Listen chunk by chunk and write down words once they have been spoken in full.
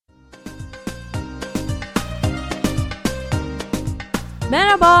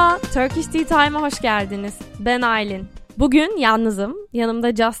Merhaba, Turkish Tea Time'a hoş geldiniz. Ben Aylin. Bugün yalnızım.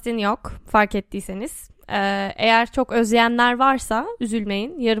 Yanımda Justin yok, fark ettiyseniz. Eğer çok özleyenler varsa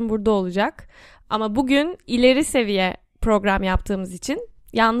üzülmeyin, yarın burada olacak. Ama bugün ileri seviye program yaptığımız için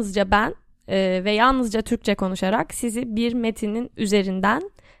yalnızca ben ve yalnızca Türkçe konuşarak sizi bir metinin üzerinden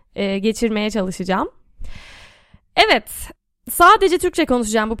geçirmeye çalışacağım. Evet, sadece Türkçe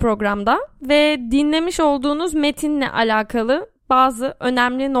konuşacağım bu programda ve dinlemiş olduğunuz metinle alakalı bazı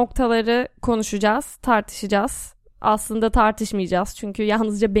önemli noktaları konuşacağız, tartışacağız. Aslında tartışmayacağız çünkü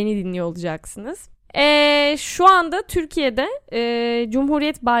yalnızca beni dinliyor olacaksınız. Şu anda Türkiye'de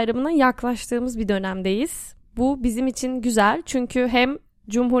Cumhuriyet Bayramı'na yaklaştığımız bir dönemdeyiz. Bu bizim için güzel çünkü hem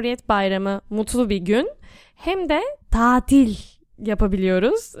Cumhuriyet Bayramı mutlu bir gün hem de tatil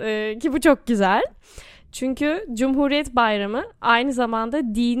yapabiliyoruz ki bu çok güzel. Çünkü Cumhuriyet Bayramı aynı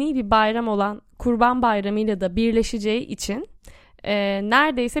zamanda dini bir bayram olan Kurban Bayramı ile de birleşeceği için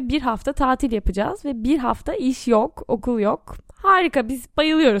neredeyse bir hafta tatil yapacağız ve bir hafta iş yok, okul yok. Harika, biz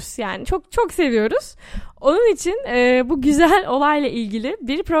bayılıyoruz yani çok çok seviyoruz. Onun için bu güzel olayla ilgili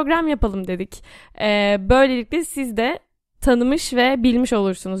bir program yapalım dedik. Böylelikle siz de tanımış ve bilmiş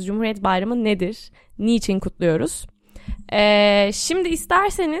olursunuz Cumhuriyet Bayramı nedir, niçin kutluyoruz. Şimdi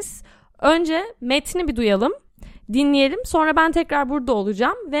isterseniz önce metni bir duyalım, dinleyelim. Sonra ben tekrar burada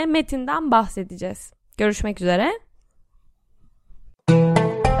olacağım ve metinden bahsedeceğiz. Görüşmek üzere.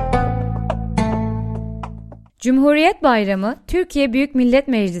 Cumhuriyet Bayramı, Türkiye Büyük Millet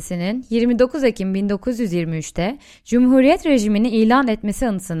Meclisi'nin 29 Ekim 1923'te Cumhuriyet rejimini ilan etmesi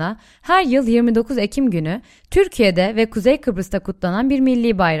anısına her yıl 29 Ekim günü Türkiye'de ve Kuzey Kıbrıs'ta kutlanan bir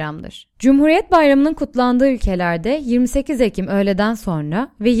milli bayramdır. Cumhuriyet Bayramı'nın kutlandığı ülkelerde 28 Ekim öğleden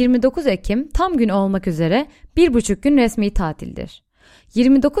sonra ve 29 Ekim tam gün olmak üzere 1,5 gün resmi tatildir.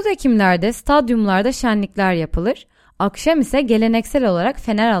 29 Ekimlerde stadyumlarda şenlikler yapılır, akşam ise geleneksel olarak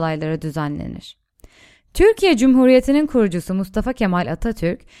fener alayları düzenlenir. Türkiye Cumhuriyeti'nin kurucusu Mustafa Kemal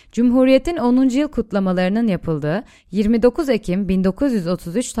Atatürk, Cumhuriyet'in 10. yıl kutlamalarının yapıldığı 29 Ekim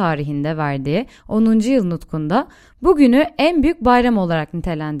 1933 tarihinde verdiği 10. yıl nutkunda bugünü en büyük bayram olarak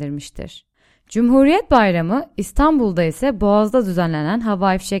nitelendirmiştir. Cumhuriyet Bayramı İstanbul'da ise Boğaz'da düzenlenen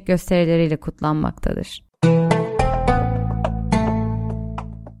havai fişek gösterileriyle kutlanmaktadır.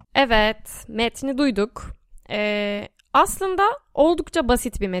 Evet, metni duyduk. Aslında oldukça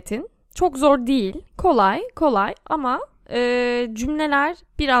basit bir metin. Çok zor değil, kolay ama cümleler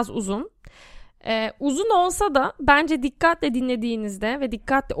biraz uzun. Uzun olsa da bence dikkatle dinlediğinizde ve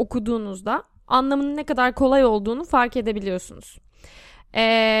dikkatle okuduğunuzda anlamının ne kadar kolay olduğunu fark edebiliyorsunuz.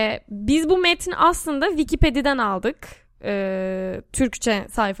 Biz bu metni aslında Wikipedia'dan aldık, Türkçe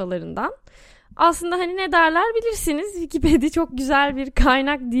sayfalarından. Aslında hani ne derler bilirsiniz, Wikipedia çok güzel bir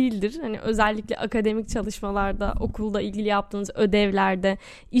kaynak değildir. Hani özellikle akademik çalışmalarda, okulda ilgili yaptığınız ödevlerde,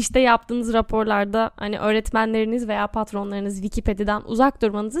 işte yaptığınız raporlarda hani öğretmenleriniz veya patronlarınız Wikipedia'dan uzak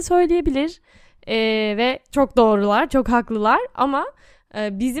durmanızı söyleyebilir. Ve çok doğrular, çok haklılar ama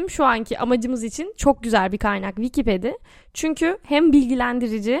bizim şu anki amacımız için çok güzel bir kaynak Wikipedia. Çünkü hem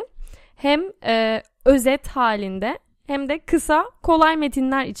bilgilendirici hem özet halinde hem de kısa, kolay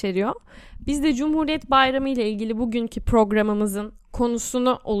metinler içeriyor. Biz de Cumhuriyet Bayramı ile ilgili bugünkü programımızın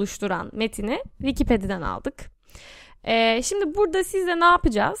konusunu oluşturan metini Wikipedia'dan aldık. Şimdi burada sizle ne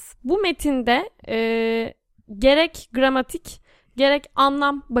yapacağız? Bu metinde gerek gramatik, gerek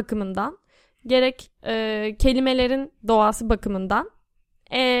anlam bakımından, gerek kelimelerin doğası bakımından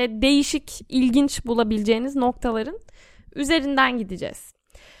değişik, ilginç bulabileceğiniz noktaların üzerinden gideceğiz.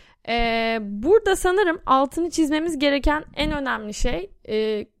 Burada sanırım altını çizmemiz gereken en önemli şey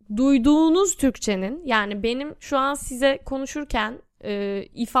duyduğunuz Türkçenin, yani benim şu an size konuşurken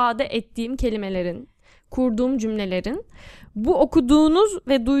ifade ettiğim kelimelerin, kurduğum cümlelerin bu okuduğunuz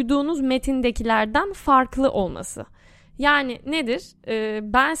ve duyduğunuz metindekilerden farklı olması. Yani nedir?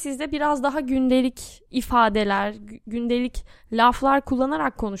 Ben sizde biraz daha gündelik ifadeler, gündelik laflar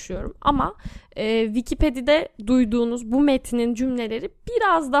kullanarak konuşuyorum. Ama Wikipedia'da duyduğunuz bu metnin cümleleri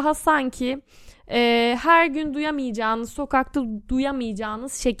biraz daha sanki her gün duyamayacağınız, sokakta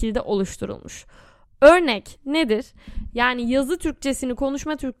duyamayacağınız şekilde oluşturulmuş. Örnek nedir? Yani yazı Türkçesini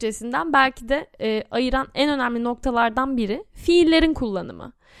konuşma Türkçesinden belki de ayıran en önemli noktalardan biri fiillerin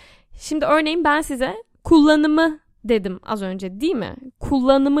kullanımı. Şimdi örneğin ben size kullanımı dedim az önce, değil mi?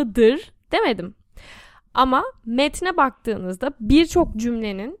 Kullanımıdır demedim. Ama metne baktığınızda birçok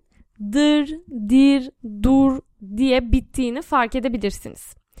cümlenin dır, dir, dur diye bittiğini fark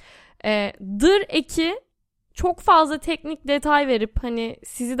edebilirsiniz. Dır eki çok fazla teknik detay verip hani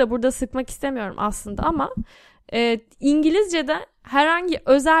sizi de burada sıkmak istemiyorum aslında ama İngilizce'de herhangi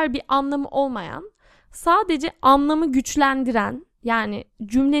özel bir anlamı olmayan, sadece anlamı güçlendiren Yani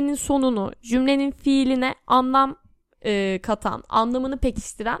cümlenin sonunu, cümlenin fiiline anlam katan, anlamını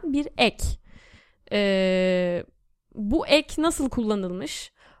pekiştiren bir ek. Bu ek nasıl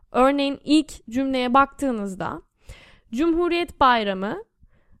kullanılmış? Örneğin ilk cümleye baktığınızda Cumhuriyet Bayramı,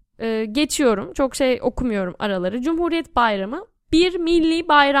 geçiyorum, çok şey okumuyorum araları. Cumhuriyet Bayramı bir milli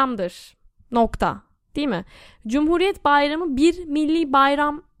bayramdır. Nokta. Değil mi? Cumhuriyet Bayramı bir milli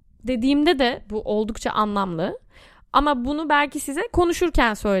bayram dediğimde de bu oldukça anlamlı. Ama bunu belki size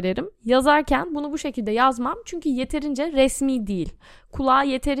konuşurken söylerim. Yazarken bunu bu şekilde yazmam. Çünkü yeterince resmi değil. Kulağa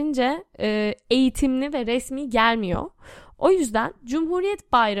yeterince eğitimli ve resmi gelmiyor. O yüzden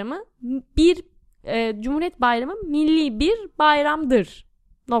Cumhuriyet Bayramı milli bir bayramdır.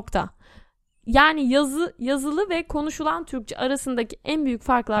 Nokta. Yani yazılı ve konuşulan Türkçe arasındaki en büyük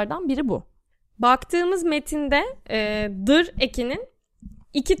farklardan biri bu. Baktığımız metinde dır ekinin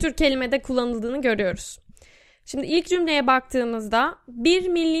iki tür kelimede kullanıldığını görüyoruz. Şimdi ilk cümleye baktığımızda bir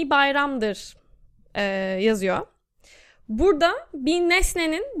milli bayramdır yazıyor. Burada bir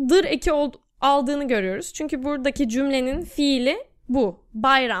nesnenin dır eki aldığını görüyoruz. Çünkü buradaki cümlenin fiili bu.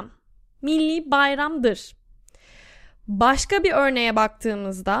 Bayram. Milli bayramdır. Başka bir örneğe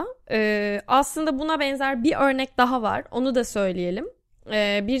baktığımızda aslında buna benzer bir örnek daha var. Onu da söyleyelim.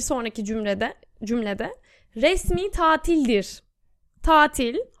 Bir sonraki cümlede resmi tatildir.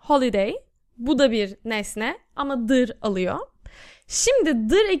 Tatil, holiday. Bu da bir nesne ama dır alıyor. Şimdi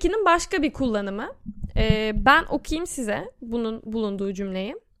dır ekinin başka bir kullanımı. Ben okuyayım size bunun bulunduğu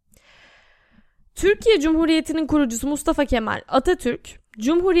cümleyi. Türkiye Cumhuriyeti'nin kurucusu Mustafa Kemal Atatürk,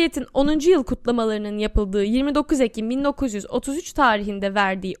 Cumhuriyet'in 10. yıl kutlamalarının yapıldığı 29 Ekim 1933 tarihinde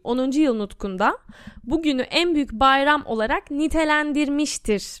verdiği 10. yıl nutkunda bugünü en büyük bayram olarak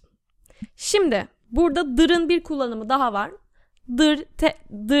nitelendirmiştir. Şimdi burada dırın bir kullanımı daha var.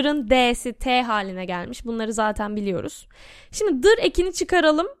 Dırın D'si T haline gelmiş. Bunları zaten biliyoruz. Şimdi dır ekini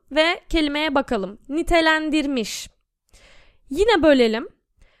çıkaralım ve kelimeye bakalım. Nitelendirmiş. Yine bölelim.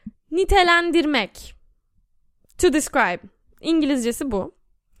 Nitelendirmek. To describe. İngilizcesi bu.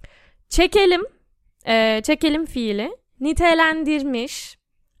 Çekelim fiili. Nitelendirmiş.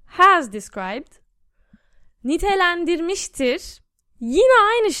 Has described. Nitelendirmiştir. Yine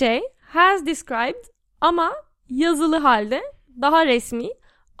aynı şey. Has described ama yazılı halde daha resmi,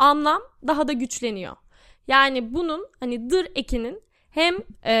 anlam daha da güçleniyor. Yani bunun hani dır ekinin hem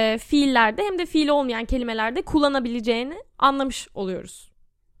fiillerde hem de fiil olmayan kelimelerde kullanabileceğini anlamış oluyoruz.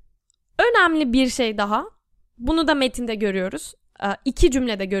 Önemli bir şey daha. Bunu da metinde görüyoruz. 2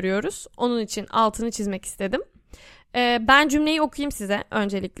 cümlede görüyoruz. Onun için altını çizmek istedim. Ben cümleyi okuyayım size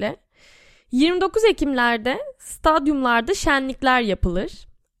öncelikle. 29 Ekimlerde stadyumlarda şenlikler yapılır.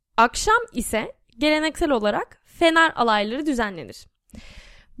 Akşam ise geleneksel olarak fener alayları düzenlenir.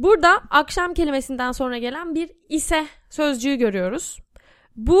 Burada akşam kelimesinden sonra gelen bir ise sözcüğü görüyoruz.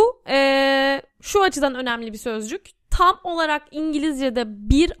 Bu şu açıdan önemli bir sözcük. Tam olarak İngilizce'de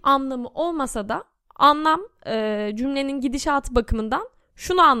bir anlamı olmasa da anlam cümlenin gidişatı bakımından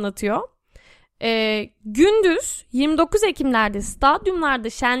şunu anlatıyor. Gündüz 29 Ekimlerde stadyumlarda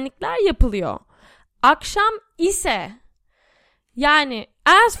şenlikler yapılıyor. Akşam ise yani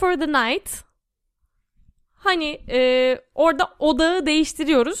as for the night hani orada odağı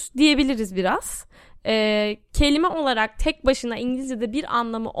değiştiriyoruz diyebiliriz biraz. Kelime olarak tek başına İngilizce'de bir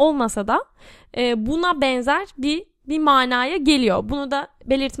anlamı olmasa da buna benzer bir manaya geliyor. Bunu da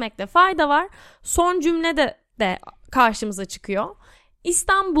belirtmekte fayda var. Son cümlede de karşımıza çıkıyor.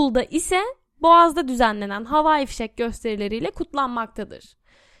 İstanbul'da ise Boğaz'da düzenlenen havai fişek gösterileriyle kutlanmaktadır.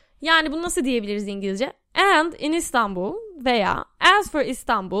 Yani bunu nasıl diyebiliriz İngilizce? And in Istanbul veya as for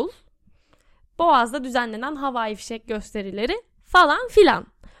Istanbul, Boğaz'da düzenlenen havai fişek gösterileri falan filan.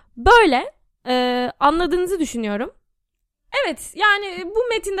 Böyle anladığınızı düşünüyorum. Evet, yani bu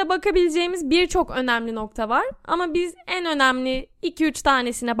metinde bakabileceğimiz birçok önemli nokta var. Ama biz en önemli 2-3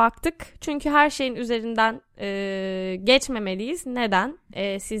 tanesine baktık. Çünkü her şeyin üzerinden geçmemeliyiz. Neden?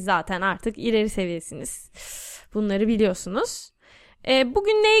 Siz zaten artık ileri seviyesiniz. Bunları biliyorsunuz.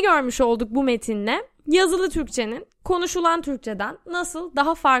 Bugün neyi görmüş olduk bu metinle? Yazılı Türkçenin konuşulan Türkçeden nasıl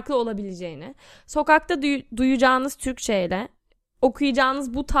daha farklı olabileceğini, sokakta duyacağınız Türkçeyle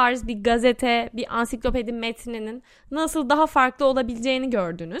okuyacağınız bu tarz bir gazete, bir ansiklopedi metninin nasıl daha farklı olabileceğini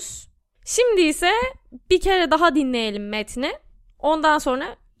gördünüz. Şimdi ise bir kere daha dinleyelim metni. Ondan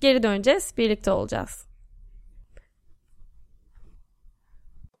sonra geri döneceğiz, birlikte olacağız.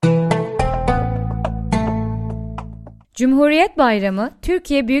 Cumhuriyet Bayramı,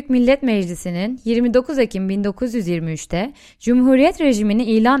 Türkiye Büyük Millet Meclisi'nin 29 Ekim 1923'te Cumhuriyet rejimini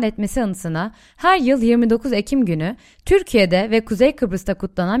ilan etmesi anısına her yıl 29 Ekim günü Türkiye'de ve Kuzey Kıbrıs'ta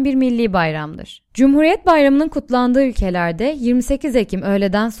kutlanan bir milli bayramdır. Cumhuriyet Bayramı'nın kutlandığı ülkelerde 28 Ekim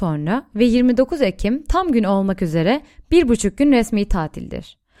öğleden sonra ve 29 Ekim tam gün olmak üzere 1,5 gün resmi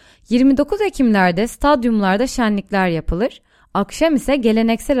tatildir. 29 Ekimlerde stadyumlarda şenlikler yapılır, akşam ise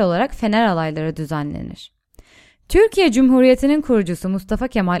geleneksel olarak fener alayları düzenlenir. Türkiye Cumhuriyeti'nin kurucusu Mustafa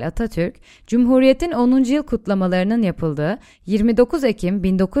Kemal Atatürk, Cumhuriyet'in 10. yıl kutlamalarının yapıldığı 29 Ekim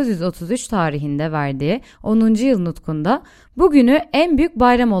 1933 tarihinde verdiği 10. yıl nutkunda bugünü en büyük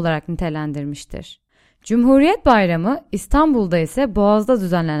bayram olarak nitelendirmiştir. Cumhuriyet Bayramı İstanbul'da ise Boğaz'da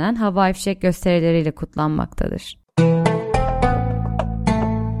düzenlenen havai fişek gösterileriyle kutlanmaktadır.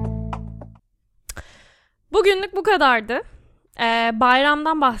 Bugünlük bu kadardı.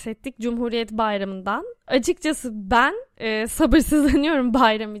 Bayramdan bahsettik, Cumhuriyet Bayramı'ndan. Açıkçası ben sabırsızlanıyorum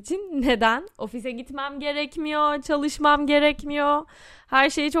bayram için. Neden? Ofise gitmem gerekmiyor, çalışmam gerekmiyor. Her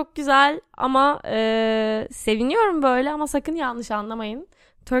şey çok güzel ama seviniyorum böyle, ama sakın yanlış anlamayın.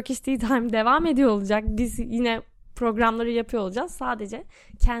 Turkish Tea Time devam ediyor olacak. Biz yine programları yapıyor olacağız. Sadece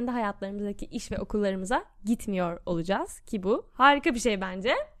kendi hayatlarımızdaki iş ve okullarımıza gitmiyor olacağız ki bu harika bir şey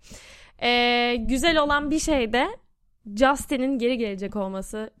bence. Güzel olan bir şey de Justin'in geri gelecek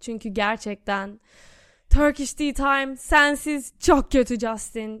olması. Çünkü gerçekten Turkish Tea Time sensiz çok kötü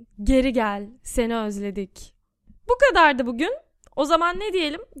Justin. Geri gel, seni özledik. Bu kadardı bugün. O zaman ne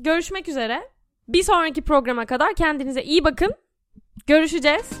diyelim? Görüşmek üzere. Bir sonraki programa kadar kendinize iyi bakın.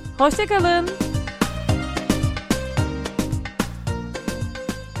 Görüşeceğiz. Hoşça kalın.